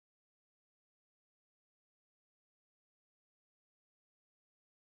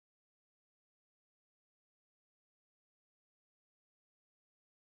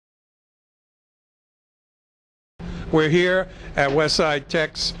We're here at Westside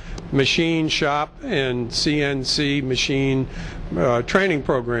Tech's machine shop and CNC machine training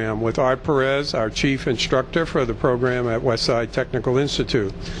program with Art Perez, our chief instructor for the program at Westside Technical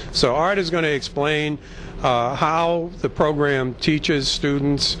Institute. So Art is going to explain how the program teaches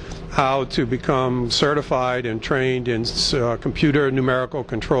students how to become certified and trained in computer numerical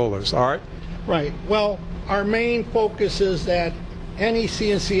controllers. Art? Right. Well, our main focus is that any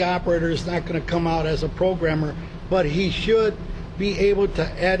CNC operator is not going to come out as a programmer, but he should be able to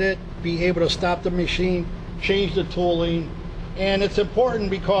edit, be able to stop the machine, change the tooling. And it's important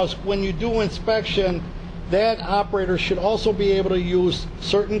because when you do inspection, that operator should also be able to use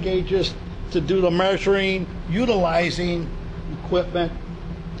certain gauges to do the measuring, utilizing equipment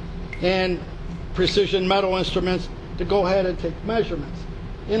and precision metal instruments to go ahead and take measurements.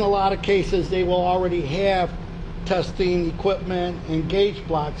 In a lot of cases, they will already have testing equipment and gauge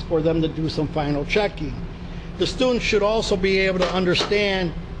blocks for them to do some final checking. The students should also be able to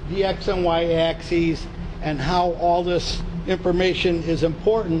understand the X and Y axes and how all this information is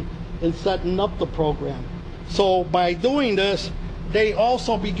important in setting up the program. So by doing this, they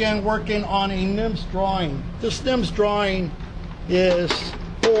also began working on a NIMS drawing. This NIMS drawing is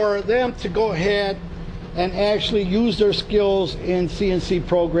for them to go ahead and actually use their skills in CNC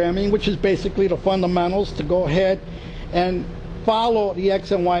programming, which is basically the fundamentals, to go ahead and follow the X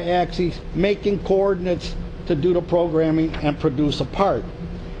and Y axes, making coordinates to do the programming and produce a part.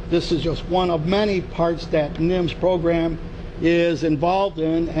 This is just one of many parts that NIMS program is involved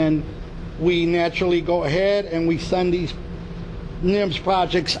in, and we naturally go ahead and we send these NIMS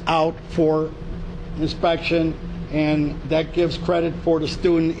projects out for inspection, and that gives credit for the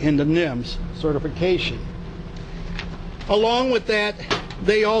student in the NIMS certification. Along with that,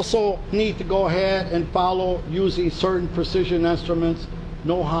 they also need to go ahead and follow using certain precision instruments,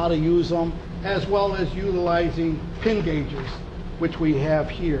 know how to use them, as well as utilizing pin gauges, which we have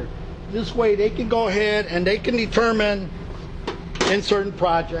here. This way they can go ahead and they can determine in certain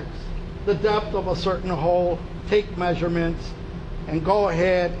projects the depth of a certain hole, take measurements, and go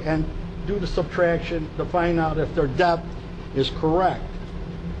ahead and do the subtraction to find out if their depth is correct.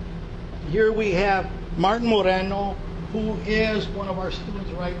 Here we have Martin Moreno, who is one of our students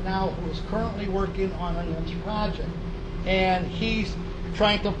right now, who is currently working on a NIMS project. And he's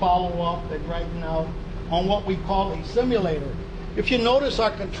trying to follow up and writing out on what we call a simulator. If you notice,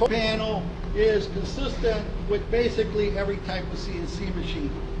 our control panel is consistent with basically every type of CNC machine.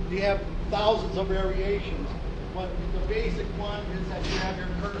 You have thousands of variations, but the basic one is that you have your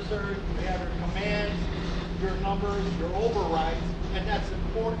cursor, you have your commands, your numbers, your overrides, and that's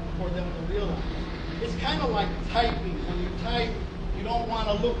important for them to realize. It's kind of like typing. When you type, you don't want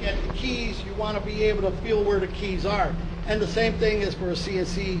to look at the keys, you want to be able to feel where the keys are. And the same thing is for a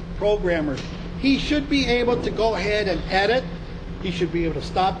CNC programmer. He should be able to go ahead and edit. He should be able to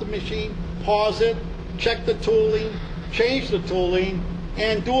stop the machine, pause it, check the tooling, change the tooling,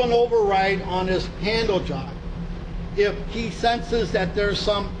 and do an override on his handle job. If he senses that there's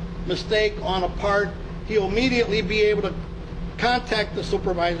some mistake on a part, he'll immediately be able to contact the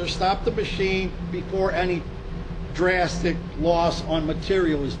supervisor, stop the machine before any drastic loss on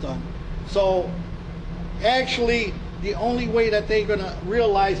material is done. So actually, the only way that they're going to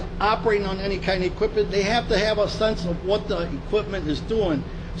realize operating on any kind of equipment, they have to have a sense of what the equipment is doing.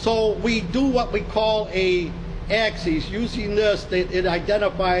 So we do what we call a axis. Using this, it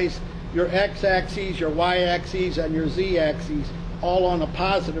identifies your x-axis, your y-axis, and your z-axis, all on a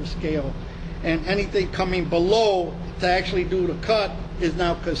positive scale. And anything coming below to actually do the cut is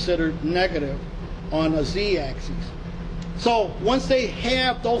now considered negative on a z-axis. So once they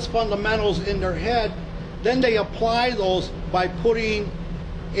have those fundamentals in their head, then they apply those by putting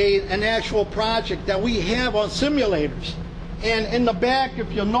an actual project that we have on simulators. And in the back,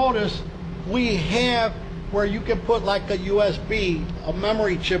 if you'll notice, we have where you can put like a USB, a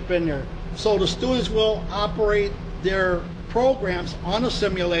memory chip in there. So the students will operate their programs on a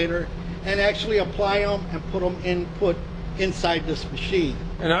simulator and actually apply them and put them inside this machine.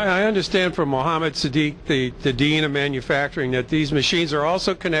 And I understand from Mohammed Sadiq, the Dean of Manufacturing, that these machines are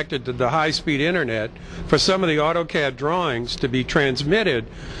also connected to the high-speed internet for some of the AutoCAD drawings to be transmitted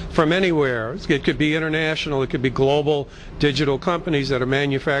from anywhere. It could be international, it could be global digital companies that are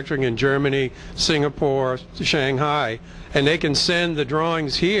manufacturing in Germany, Singapore, Shanghai, and they can send the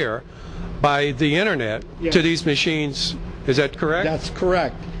drawings here by the internet to these machines. Is that correct? That's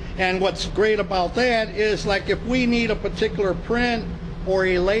correct. And what's great about that is, like, if we need a particular print or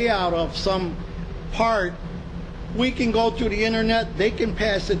a layout of some part, we can go through the internet, they can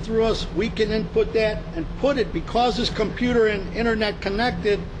pass it through us, we can input that and put it, because it's computer and internet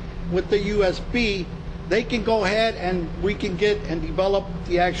connected with the USB, they can go ahead and we can get and develop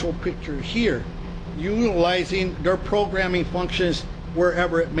the actual picture here, utilizing their programming functions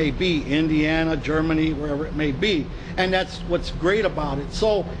wherever it may be, Indiana, Germany, wherever it may be. And that's what's great about it.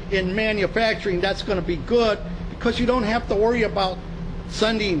 So in manufacturing, that's going to be good because you don't have to worry about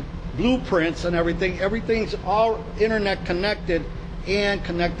sending blueprints and everything. Everything's all internet connected and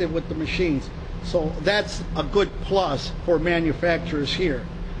connected with the machines. So that's a good plus for manufacturers here.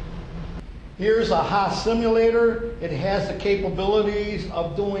 Here's a Haas simulator. It has the capabilities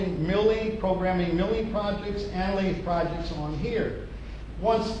of doing milling, programming milling projects and lathe projects on here.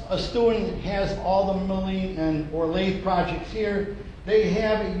 Once a student has all the milling and or lathe projects here, they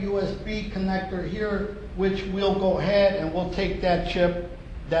have a USB connector here, which we'll go ahead and we'll take that chip,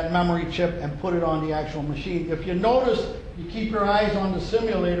 that memory chip, and put it on the actual machine. If you notice, you keep your eyes on the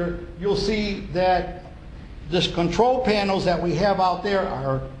simulator, you'll see that this control panels that we have out there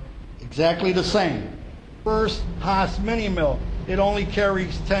are exactly the same. First, Haas mini mill. It only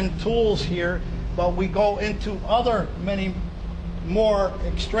carries 10 tools here, but we go into other many more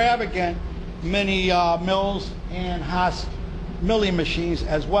extravagant mini mills and Haas milling machines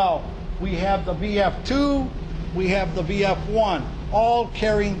as well. We have the VF2, we have the VF1, all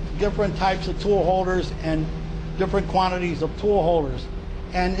carrying different types of tool holders and different quantities of tool holders.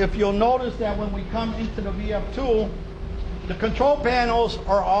 And if you'll notice that when we come into the VF2, the control panels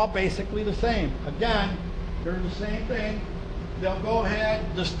are all basically the same. Again, they're the same thing. They'll go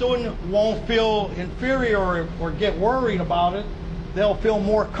ahead, the student won't feel inferior or get worried about it. They'll feel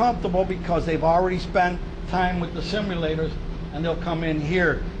more comfortable because they've already spent time with the simulators, and they'll come in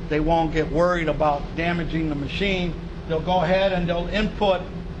here. They won't get worried about damaging the machine. They'll go ahead and they'll input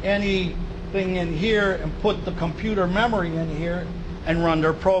anything in here and put the computer memory in here and run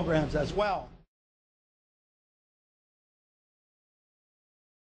their programs as well.